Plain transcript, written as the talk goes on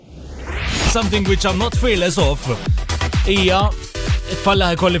something which I'm not fearless of hija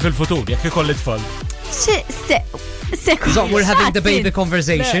tfalla jkolli fil-futur, jekk ikolli tfal. So we're having the baby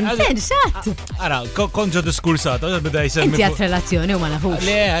conversation. Ara, konġa diskursata, bida jisemmi. Inti għat relazzjoni u ma nafux.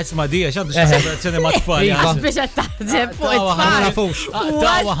 Le, isma di, xandu relazzjoni ma tfal. Biex għat taħġeb fuq it-tfal. Ma nafux.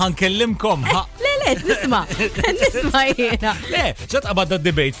 Tawa ħankellimkom. Le, nisma jena. Le, ċat għabadda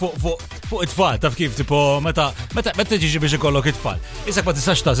d-debate fuq it-tfal, taf kif, tipo, meta ġiġi biex ikollok it-tfal. Isak ma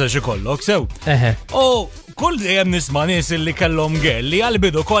tistax tażel xikollok, sew. U kull jem nisma nis li kellhom gelli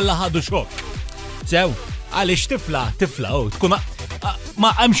għal-bidu kollha ħadu xokk. Sew. Għalix tifla, tkun ma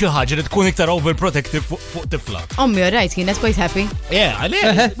hemm xi ħaġa li tkun iktar overprotective fuq tifla. Ommi, right, kienet quite happy. Yeah,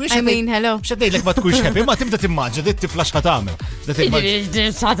 għalih. I mean, hello. X'għeddejlek ma tkunx happy, ma tibda timmaġġa dit tifla x'ħad tagħmel.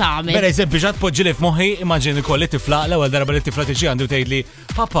 X'ħatamel. Per eżempju, ġad poġġili f'moħħi immaġini kolli tifla l-ewwel darba li tifla tiġi għandu tgħidli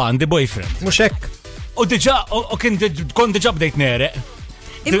papa għandi boyfriend. Mhux hekk. U diġà kont diġà bdejt nereq.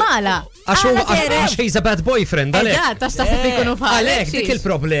 Imala. Għax he's a bad boyfriend, għalek. Eżatt, għax taħseb ikunu bħalek. Għalek, dik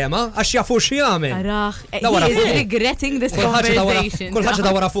il-problema, għax jafu x'jagħmel. Araħ, Dawra he is fuq. regretting this conversation. Kull ħaġa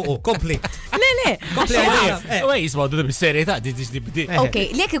dawra fuqu, kompli. Le. U jisma' du bis-serjetà di. Ok,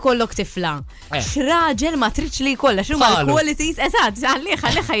 liek ikollok tifla. X'raġel ma tridx li jkollha, x'huma l-qualities, eżatt, għalih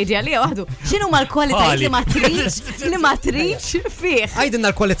jiġi għalih waħdu. X'inhuma l-qualities li ma tridx fih. Għajdinna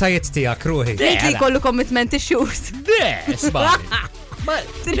l-kwalitajiet tiegħek, ruħi. Trid li jkollu commitment issues.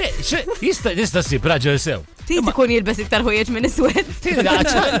 Jista' ssib raġel sew. Trid ikun jilbes iktar ħwejjeġ minn iswed. Trid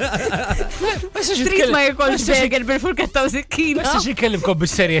ma jkollx burger bil-furketta u sikkina. Basta xikkellimkom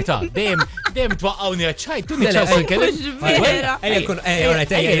bis-serjetà. Dejjem twaqqawni ċaj, tu niċċaw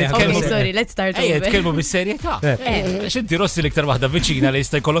Sorry, let's start over. Tkellmu bis-serjetà. X'inti Rossi l-iktar waħda viċina li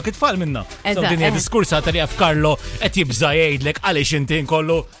jista' jkollok it-tfal minnha. Din hija diskursata li għaf Karlo qed jibża jgħidlek għaliex inti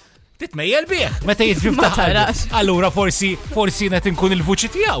nkollu titmejjel bih. Meta jitfiftaħ. Allura forsi qed inkun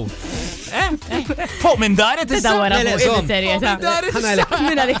il-vuċi tiegħu. Fuq minn daret issa. Dawra fuq il-serjetà.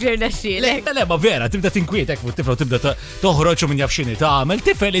 Minn għalik ġerna xxielek. Le, ma vera, tibda tinkwietek fuq tifla u tibda toħroġ minn jaf x'inhi tagħmel.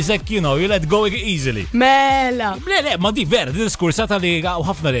 Tifel iżek, you let go easily. Mela. Le, ma di vera, di diskursata li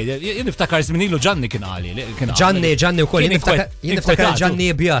ħafna lejn. Jien niftakar żminilu Ġanni kien qali. Ġanni wkoll jien niftakar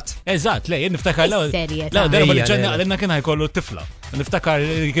Ġanni bjat. Eżatt, le, jien niftakar darba li Ġanni qalinna kien ħajkollu t-tifla. Niftakar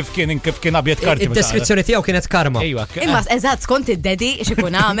kif kien abjad karti. Id-deskrizzjoni tiegħu kienet karma. Imma eżatt skont id-dedi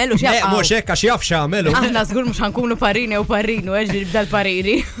x'ikun għamel u x'jaqgħu. Mhux hekk għax jaf x'għamelu. Aħna żgur mhux ħankunu parini u parrinu għax jibda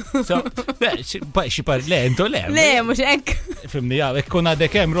l-pariri. Le, intu le. Le, mhux hekk. Fimni hekk kun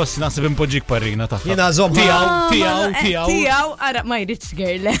għadek hemm Rossi naħseb impoġġik parrina tagħha. Jiena żomm tiegħu ara ma jridx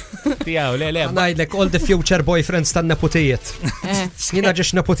girl. Tiegħu le. Ngħidlek all the future boyfriends tan-nepotijiet. Jiena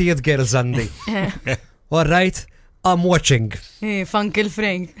ġiex nepotijiet girls għandi. All right. I'm watching. Funkel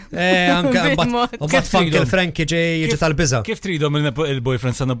Frank. Anke Funkel Frank jiġi tal-biża. Kif tridhom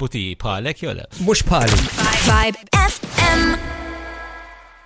il-boyfriend sa nabutiji bħalek jew le? Mhux bħali. Vibe FM.